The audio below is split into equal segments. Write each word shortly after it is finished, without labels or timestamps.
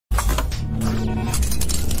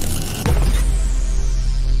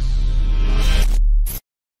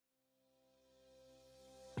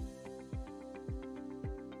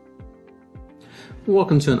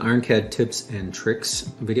Welcome to an IronCAD tips and tricks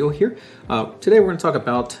video here. Today we're going to talk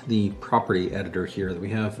about the property editor here.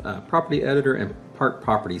 We have property editor and part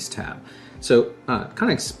properties tab. So kind of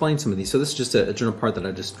explain some of these. So this is just a general part that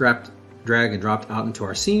I just drag and dropped out into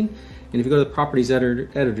our scene. And if you go to the properties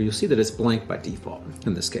editor, you'll see that it's blank by default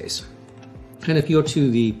in this case. And if you go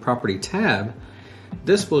to the property tab,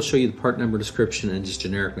 this will show you the part number description and just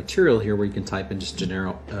generic material here, where you can type in just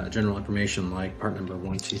general information like part number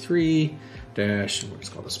 123 dash, we'll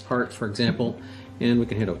just call this part, for example, and we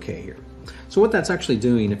can hit OK here. So what that's actually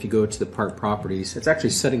doing, if you go to the part properties, it's actually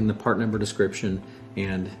setting the part number description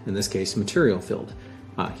and, in this case, material field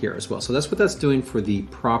here as well. So that's what that's doing for the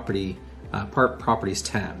property part properties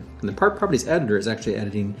tab. And the part properties editor is actually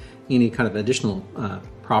editing any kind of additional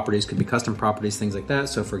properties, could be custom properties, things like that.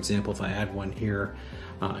 So for example, if I add one here,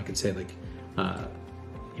 I could say like a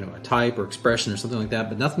type or expression or something like that,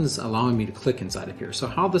 but nothing's allowing me to click inside of here. So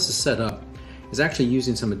how this is set up is actually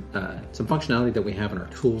using some functionality that we have in our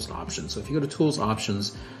tools options. So if you go to tools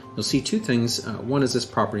options, you'll see two things. One is this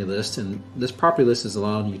property list, and this property list is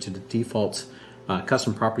allowing you to default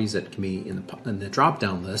custom properties that can be in the drop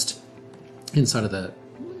down list inside of the,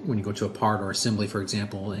 when you go to a part or assembly, for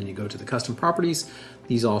example, and you go to the custom properties,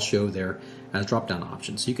 these all show there as drop-down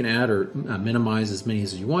options. So you can add or minimize as many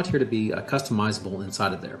as you want here to be customizable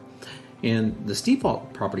inside of there. And this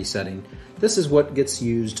default property setting, this is what gets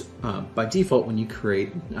used by default when you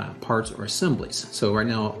create parts or assemblies. So right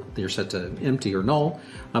now they're set to empty or null,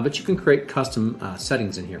 but you can create custom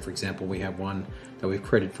settings in here. For example, we have one that we've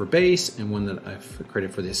created for base and one that I've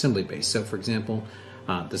created for the assembly base. So for example,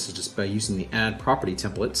 this is just by using the add property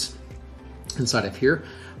templates inside of here.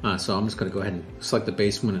 So I'm just going to go ahead and select the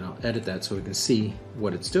base one and I'll edit that so we can see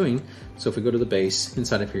what it's doing. So if we go to the base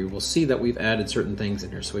inside of here, we'll see that we've added certain things in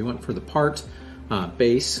here. So we went for the part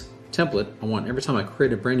base template. I want, every time I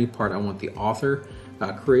create a brand new part, I want the author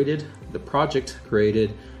created, the project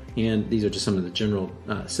created, and these are just some of the general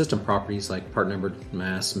system properties like part number,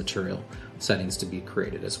 mass, material settings to be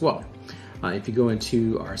created as well. If you go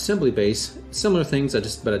into our assembly base, similar things,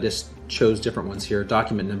 but I just chose different ones here: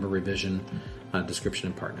 document number, revision, description,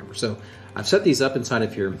 and part number. So I've set these up inside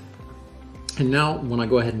of here. And now when I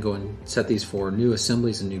go ahead and set these for new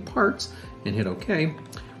assemblies and new parts and hit OK,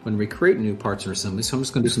 when we create new parts or assemblies, so I'm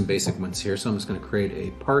just going to do some basic ones here. So I'm just going to create a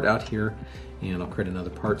part out here, and I'll create another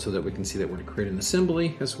part so that we can see that we're going to create an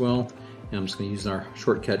assembly as well. And I'm just going to use our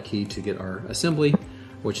shortcut key to get our assembly,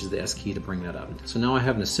 which is the S key to bring that up. So now I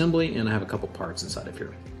have an assembly and I have a couple parts inside of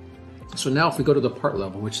here. So now if we go to the part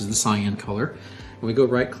level, which is the cyan color, and we go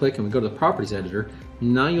right click and we go to the properties editor,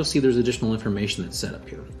 now you'll see there's additional information that's set up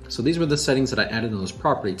here. So these were the settings that I added in those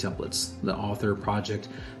property templates: the author, project,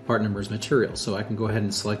 part numbers, material. So I can go ahead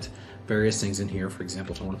and select various things in here. For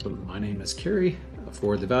example, if I want to put my name as Carrie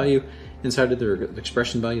for the value inside of the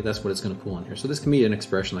expression value, that's what it's going to pull in here. So this can be an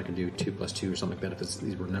expression. I can do 2 + 2 or something like that if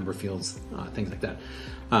these were number fields, things like that.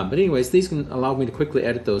 But anyways, these can allow me to quickly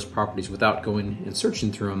edit those properties without going and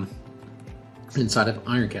searching through them inside of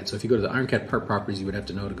IronCAD. So if you go to the IronCAD part properties, you would have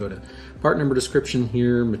to know to go to part number description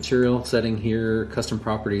here, material setting here, custom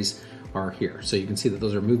properties are here. So you can see that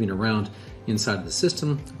those are moving around inside of the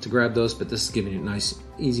system to grab those, but this is giving you a nice,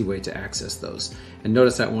 easy way to access those. And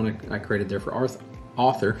notice that one I created there for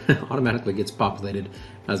author automatically gets populated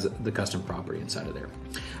as the custom property inside of there.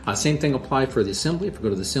 Same thing apply for the assembly. If we go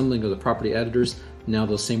to the assembly and go to the property editors, now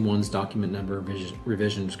those same ones, document number,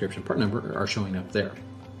 revision, description, part number, are showing up there.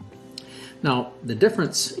 Now, the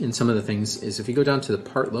difference in some of the things is if you go down to the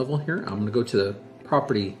part level here, I'm going to go to the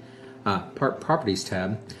part properties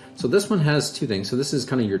tab. So this one has two things. So this is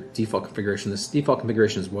kind of your default configuration. This default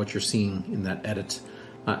configuration is what you're seeing in that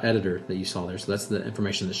editor that you saw there. So that's the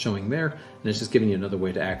information that's showing there, and it's just giving you another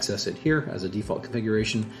way to access it here as a default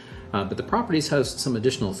configuration. But the properties has some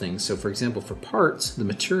additional things. So for example, for parts, the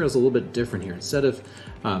material is a little bit different here. Instead of,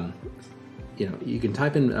 you can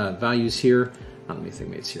type in values here. Let me think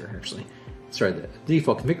maybe it's here actually. Sorry, the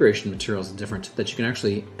default configuration material is different, that you can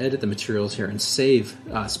actually edit the materials here and save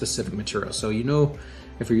specific materials. So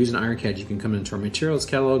if you're using IronCAD, you can come into our materials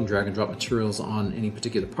catalog and drag and drop materials on any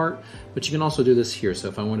particular part, but you can also do this here. So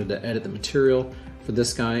if I wanted to edit the material for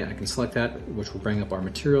this guy, I can select that, which will bring up our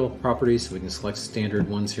material properties. So we can select standard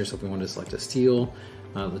ones here. So if we want to select a steel,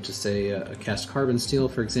 let's just say a cast carbon steel,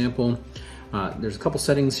 for example. There's a couple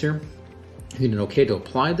settings here. You can hit OK to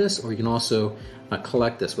apply this, or you can also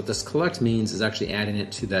collect this. What this collect means is actually adding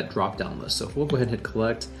it to that drop-down list. So if we'll go ahead and hit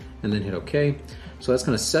collect and then hit OK. So that's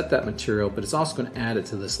going to set that material, but it's also going to add it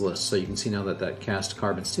to this list. So you can see now that that cast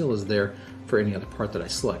carbon steel is there for any other part that I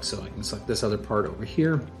select. So I can select this other part over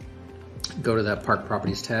here, go to that part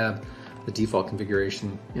properties tab, the default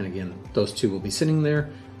configuration. And again, those two will be sitting there.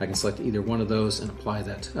 I can select either one of those and apply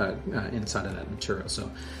that inside of that material.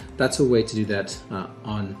 So that's a way to do that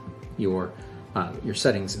on your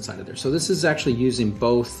settings inside of there. So this is actually using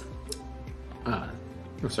both,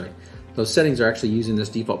 those settings are actually using this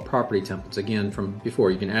default property templates again from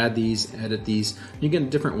before. You can add these, edit these. You get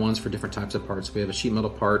different ones for different types of parts. We have a sheet metal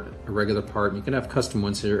part, a regular part. You can have custom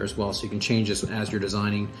ones here as well, so you can change this as you're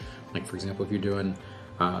designing. Like for example, if you're doing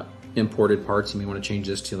imported parts, you may want to change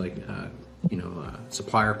this to like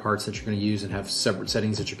supplier parts that you're going to use and have separate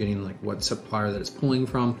settings that you're getting, like what supplier that it's pulling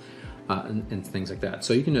from. And things like that.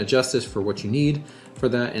 So you can adjust this for what you need for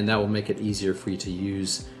that, and that will make it easier for you to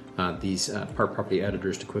use these part property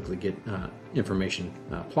editors to quickly get information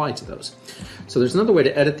applied to those. So there's another way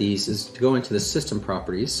to edit these is to go into the system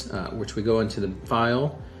properties, which we go into the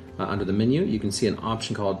file under the menu. You can see an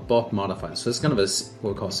option called bulk modified. So it's kind of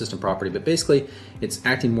what we call a system property, but basically it's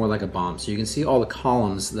acting more like a BOM. So you can see all the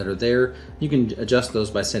columns that are there. You can adjust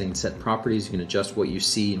those by setting set properties. You can adjust what you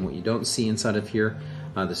see and what you don't see inside of here.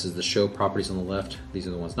 This is the show properties on the left. These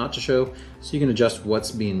are the ones not to show. So you can adjust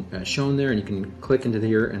what's being shown there, and you can click into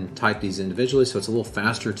here and type these individually. So it's a little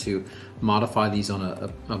faster to modify these on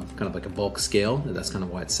a kind of like a bulk scale. That's kind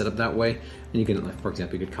of why it's set up that way. And you can, for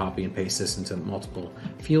example, you could copy and paste this into multiple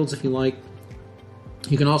fields if you like.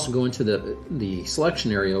 You can also go into the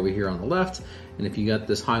selection area over here on the left, and if you got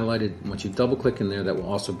this highlighted, once you double click in there, that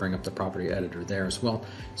will also bring up the property editor there as well.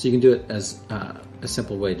 So you can do it as a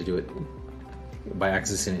simple way to do it by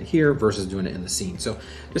accessing it here versus doing it in the scene. So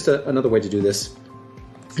just another way to do this.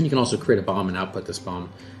 And you can also create a BOM and output this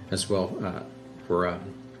BOM as well for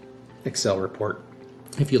Excel report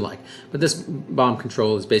if you like. But this BOM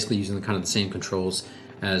control is basically using the kind of the same controls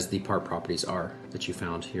as the part properties are that you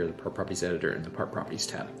found here, the part properties editor and the part properties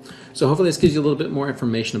tab. So hopefully this gives you a little bit more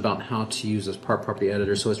information about how to use this part property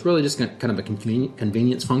editor. So it's really just kind of a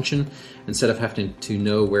convenience function instead of having to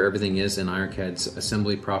know where everything is in IronCAD's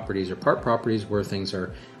assembly properties or part properties, where things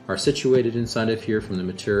are situated inside of here from the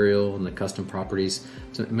material and the custom properties.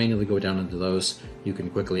 So manually go down into those. You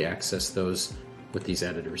can quickly access those with these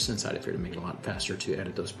editors inside of here to make it a lot faster to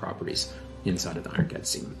edit those properties inside of the IronCAD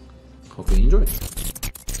scene. Hopefully you enjoyed.